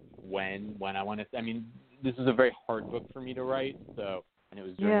when I want to. I mean, this is a very hard book for me to write, and it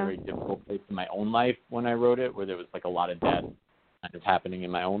was during a very difficult place in my own life when I wrote it, where there was like a lot of death kind of happening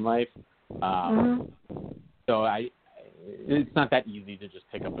in my own life. So it's not that easy to just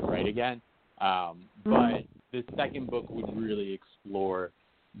pick up and write again. But the second book would really explore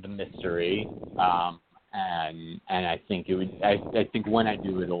the mystery, and I think it would. I think when I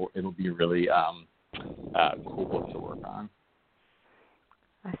do it'll be a really cool book to work on.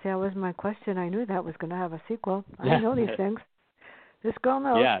 I say that was my question. I knew that was going to have a sequel. I know these things. This girl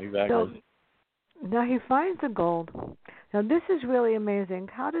knows. Yeah, exactly. So now he finds the gold. Now this is really amazing.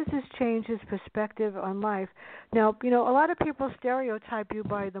 How does this change his perspective on life? Now, a lot of people stereotype you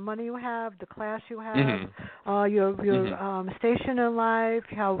by the money you have, the class you have, your station in life,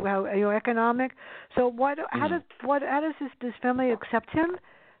 how you're economic. So how does this family accept him?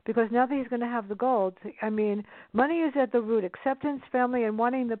 Because now that he's going to have the gold, I mean, money is at the root, acceptance, family, and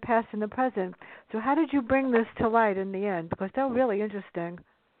wanting the past and the present. So how did you bring this to light in the end? Because they're really interesting.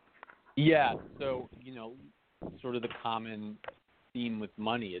 Yeah, so, sort of the common theme with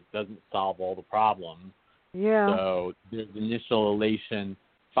money, it doesn't solve all the problems. Yeah. So there's initial elation,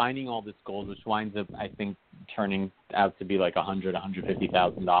 finding all this gold, which winds up, I think, turning out to be like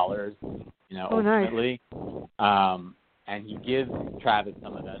 $150,000, ultimately. Nice. And he gives Travis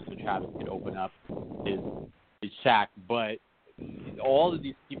some of that so Travis could open up his shack. But all of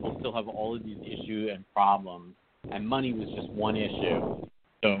these people still have all of these issues and problems, and money was just one issue.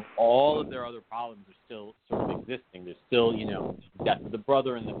 So all of their other problems are still sort of existing. There's still, death of the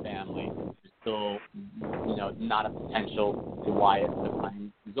brother in the family. There's still, not a potential for Wyatt to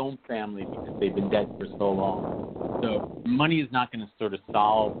find his own family because they've been dead for so long. So money is not going to sort of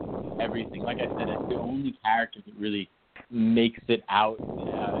solve everything. Like I said, it's the only character that really makes it out,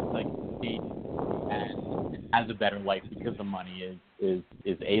 like Steve and has a better life because the money is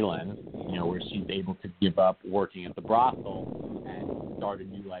Aelin, where she's able to give up working at the brothel and start a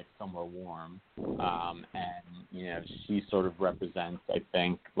new life somewhere warm. And she sort of represents, I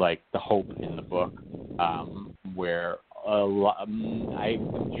think, like the hope in the book, where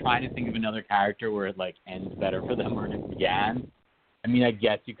I'm trying to think of another character where it like ends better for them than it began. I mean, I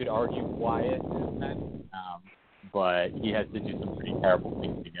guess you could argue Wyatt in a sense, but he has to do some pretty terrible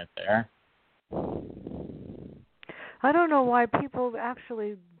things to get there. I don't know why people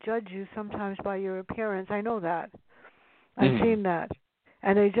actually judge you sometimes by your appearance. I know that. I've seen that.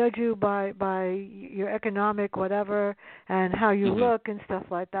 And they judge you by your economic whatever and how you look and stuff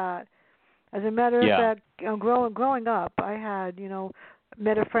like that. As a matter of fact, growing up, I had,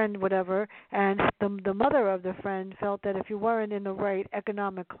 met a friend, whatever, and the mother of the friend felt that if you weren't in the right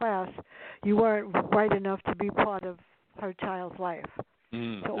economic class, you weren't right enough to be part of her child's life.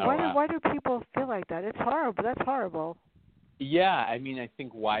 So why do people feel like that? It's horrible. That's horrible. Yeah, I mean, I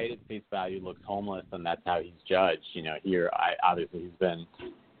think Wyatt at face value looks homeless, and that's how he's judged. Here, obviously he's been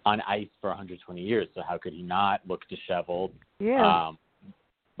on ice for 120 years, so how could he not look disheveled? Yeah.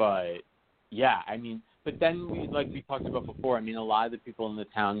 But yeah, I mean, but then we talked about before. I mean, a lot of the people in the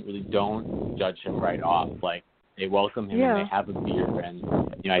town really don't judge him right off. Like they welcome him and they have a beer,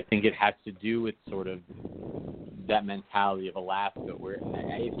 and I think it has to do with sort of that mentality of Alaska, where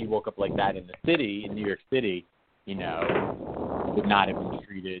if he woke up like that in the city, in New York City, would not have been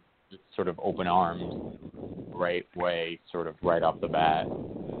treated with sort of open arms, right way, sort of right off the bat.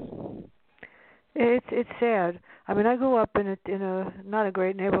 It's sad. I mean, I grew up in a not a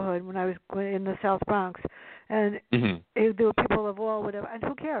great neighborhood when I was in the South Bronx, and there were people of all whatever, and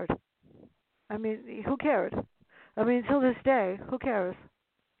who cared? I mean, who cared? I mean, till this day, who cares?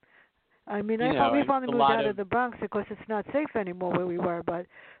 I mean, we finally moved out of the Bronx because it's not safe anymore where we were, but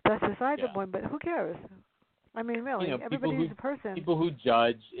that's beside the point. But who cares? I mean, really, everybody's a person. People who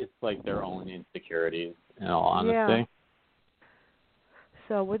judge, it's like their own insecurities, in all honesty. Yeah.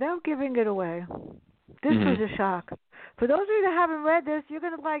 So without giving it away, this was a shock. For those of you that haven't read this, you're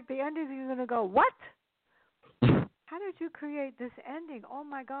going to like the ending. You're going to go, what? How did you create this ending? Oh,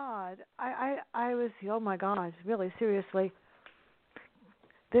 my God. I was, oh, my God, really, seriously.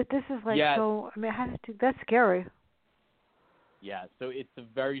 This is like so, I mean, that's scary. Yeah, so it's a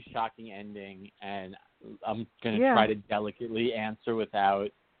very shocking ending, and I'm going to try to delicately answer without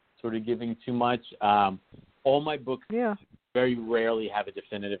sort of giving too much. All my books very rarely have a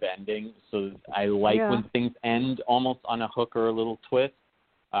definitive ending, so I like when things end almost on a hook or a little twist.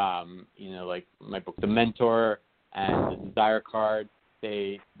 Like my book, The Mentor and The Desire Card,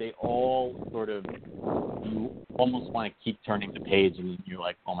 they all sort of, you almost want to keep turning the page, and you're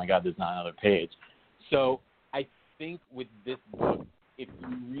like, oh my God, there's not another page. So I think with this book, if you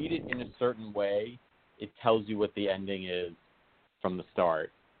read it in a certain way, it tells you what the ending is from the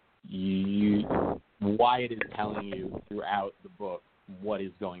start. Wyatt is telling you throughout the book what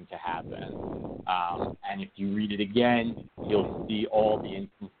is going to happen. And if you read it again, you'll see all the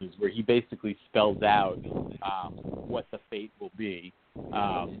instances where he basically spells out what the fate will be.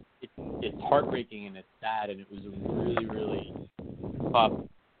 It's heartbreaking and it's sad, and it was a really, really tough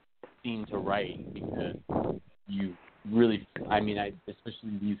scene to write because you really,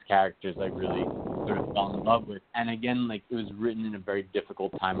 especially these characters, I really sort of fell in love with. And again, like, it was written in a very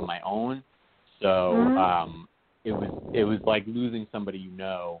difficult time of my own. So it was like losing somebody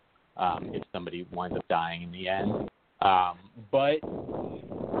if somebody winds up dying in the end. But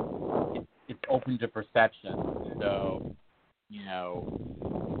it's open to perception. So,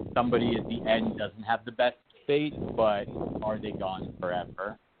 somebody at the end doesn't have the best fate, but are they gone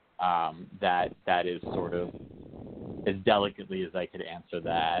forever? That is sort of as delicately as I could answer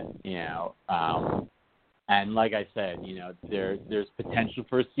that, And like I said, there's potential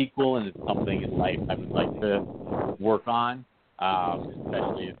for a sequel, and it's something in life I would like to work on,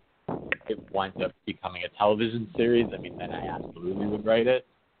 especially if it winds up becoming a television series. I mean, then I absolutely would write it.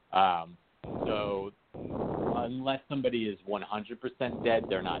 So unless somebody is 100% dead,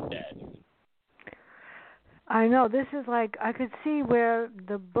 they're not dead. I know. This is like, I could see where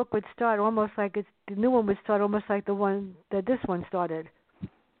the book would start almost like the new one would start almost like the one that this one started.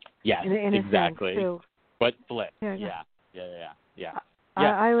 Yes, in exactly. A sense, too. But flip. Yeah.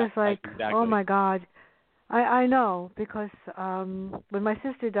 I was like, exactly. Oh my God. I know, because when my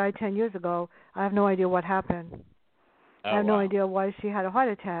sister died 10 years ago, I have no idea what happened. I have no idea why she had a heart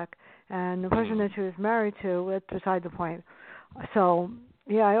attack, and the person that she was married to, it's beside the point. So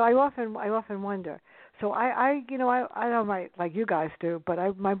yeah, I often wonder. So I don't write like you guys do,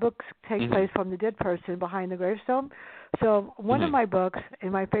 but my books take place from the dead person behind the gravestone. So one of my books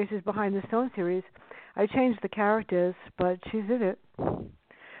in my Faces Behind the Stone series, I changed the characters, but she's in it.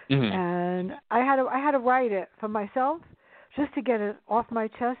 Mm-hmm. And I had to write it for myself, just to get it off my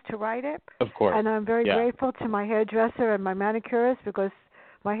chest to write it. Of course. And I'm very grateful to my hairdresser and my manicurist, because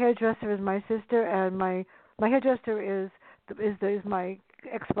my hairdresser is my sister, and my hairdresser is my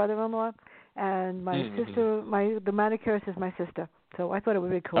ex-brother-in-law, and my sister, the manicurist is my sister. So I thought it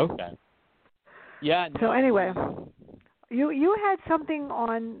would be cool. Okay. Yeah. No, So anyway, you had something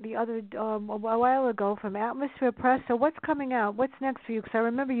on the other a while ago from Atmosphere Press. So what's coming out? What's next for you? Because I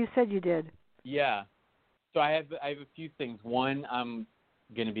remember you said you did. Yeah. So I have a few things. One, I'm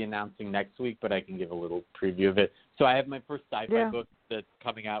going to be announcing next week, but I can give a little preview of it. So I have my first sci-fi book that's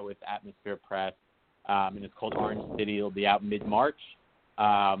coming out with Atmosphere Press, and it's called Orange City. It'll be out mid-March.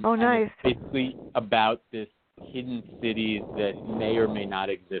 Nice. And it's basically about this hidden cities that may or may not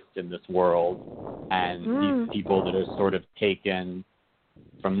exist in this world, and these people that are sort of taken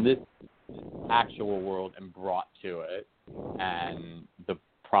from this actual world and brought to it, and the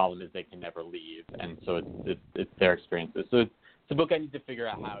problem is they can never leave, and so it's their experiences. So it's a book I need to figure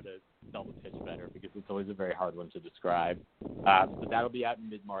out how to sell the pitch better, because it's always a very hard one to describe. So that'll be out in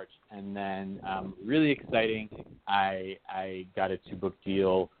mid-March, and then really exciting, I got a 2-book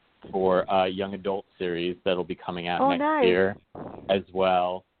deal for a young adult series that'll be coming out next year as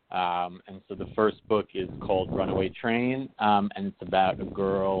well. And so the first book is called Runaway Train, and it's about a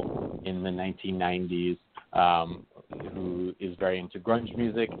girl in the 1990s who is very into grunge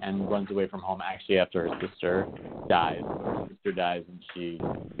music and runs away from home actually after her sister dies. Her sister dies, and she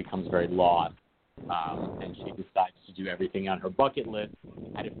becomes very lost, and she decides to do everything on her bucket list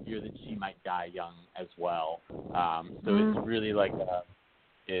out of fear that she might die young as well. So it's really like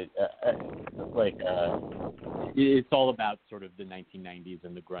it's all about sort of the 1990s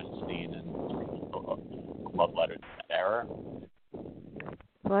and the grunge scene and love letters to that era.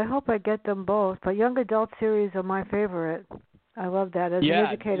 Well, I hope I get them both. But young adult series are my favorite. I love that. As an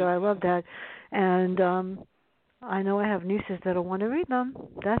educator, I love that. And I know I have nieces that'll want to read them.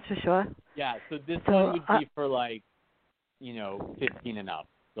 That's for sure. Yeah, so this one would be for 15 and up.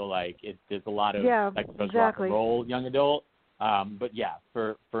 So there's a lot of rock and roll young adult. But yeah,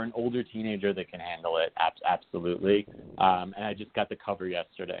 for an older teenager that can handle it, absolutely. And I just got the cover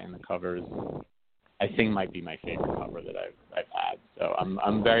yesterday, and the covers I think might be my favorite cover that I've had. So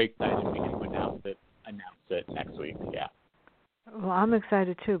I'm very excited. We can announce it next week. Yeah. Well, I'm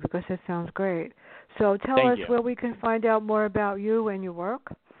excited too, because it sounds great. So tell us where we can find out more about you and your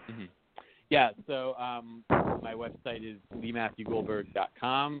work. Mm-hmm. Yeah. So my website is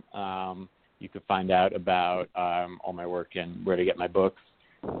leematthewgoldberg.com. You can find out about all my work and where to get my books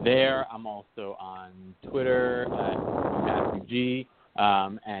there. I'm also on Twitter at Matthew G,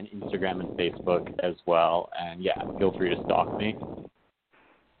 and Instagram and Facebook as well. And feel free to stalk me.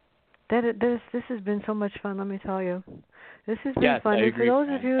 This has been so much fun. Let me tell you, this has been fun. I agree. For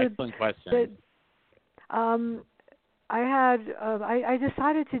those of you, excellent question. I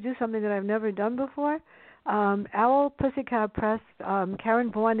decided to do something that I've never done before. Owl Pussycat Press.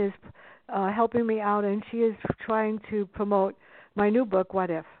 Karen Vaughn is helping me out, and she is trying to promote my new book, What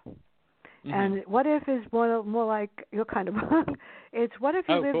If? Mm-hmm. And What If is more like your kind of book. It's what if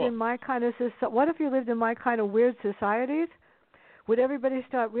you lived in my kind of what if you lived in my kind of weird societies? Would everybody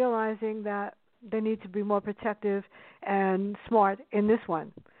start realizing that they need to be more protective and smart in this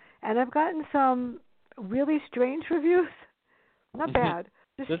one? And I've gotten some really strange reviews. Not bad.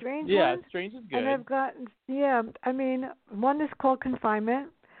 Just strange ones. Yeah, strange is good. And I've gotten one is called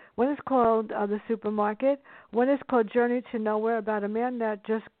Confinement. One is called The Supermarket. One is called Journey to Nowhere, about a man that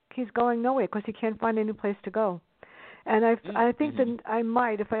he's going nowhere because he can't find any place to go. And I think that I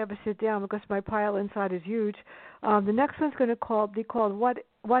might, if I ever sit down, because my pile inside is huge. The next one's going to be called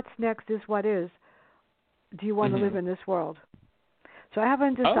What's Next is What Is. Do you want to live in this world? So I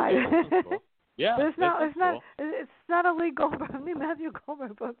haven't decided. Okay. Cool. Yeah, but it's not a Lee Matthew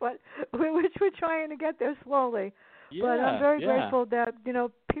Goldberg book, but which we're trying to get there slowly. Yeah, but I'm very grateful that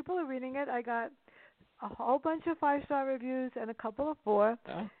people are reading it. I got a whole bunch of 5-star reviews and a couple of 4,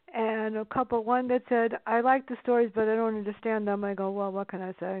 and one that said, I like the stories, but I don't understand them. I go, well, what can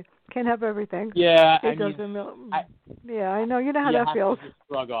I say? Can't have everything. Yeah, I know. You know how that feels. You have to just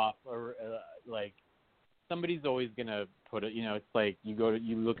shrug off, or somebody's always gonna put it. It's like you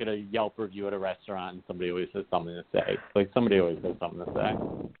look at a Yelp review at a restaurant, and somebody always has something to say. Somebody always has something to say.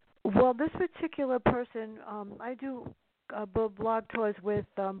 Well, this particular person, I do blog tours with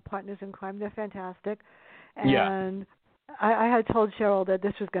Partners in Crime. They're fantastic. And I had told Cheryl that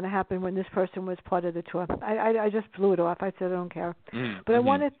this was going to happen when this person was part of the tour. I just blew it off. I said I don't care. But I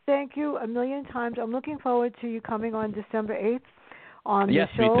want to thank you a million times. I'm looking forward to you coming on December 8th on the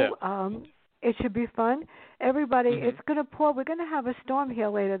show. Me too. It should be fun. Everybody, it's going to pour. We're going to have a storm here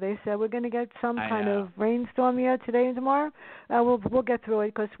later, they said. We're going to get some kind of rainstorm here today and tomorrow. We'll get through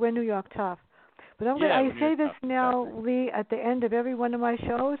it because we're New York tough. But I say this now, Lee, at the end of every one of my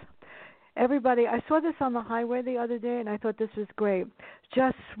shows. Everybody, I saw this on the highway the other day, and I thought this was great.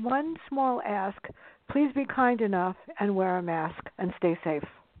 Just one small ask. Please be kind enough and wear a mask and stay safe.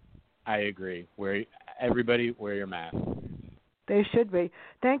 I agree. Everybody wear your mask. They should be.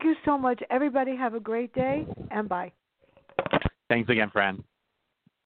 Thank you so much. Everybody have a great day, and bye. Thanks again, Fran.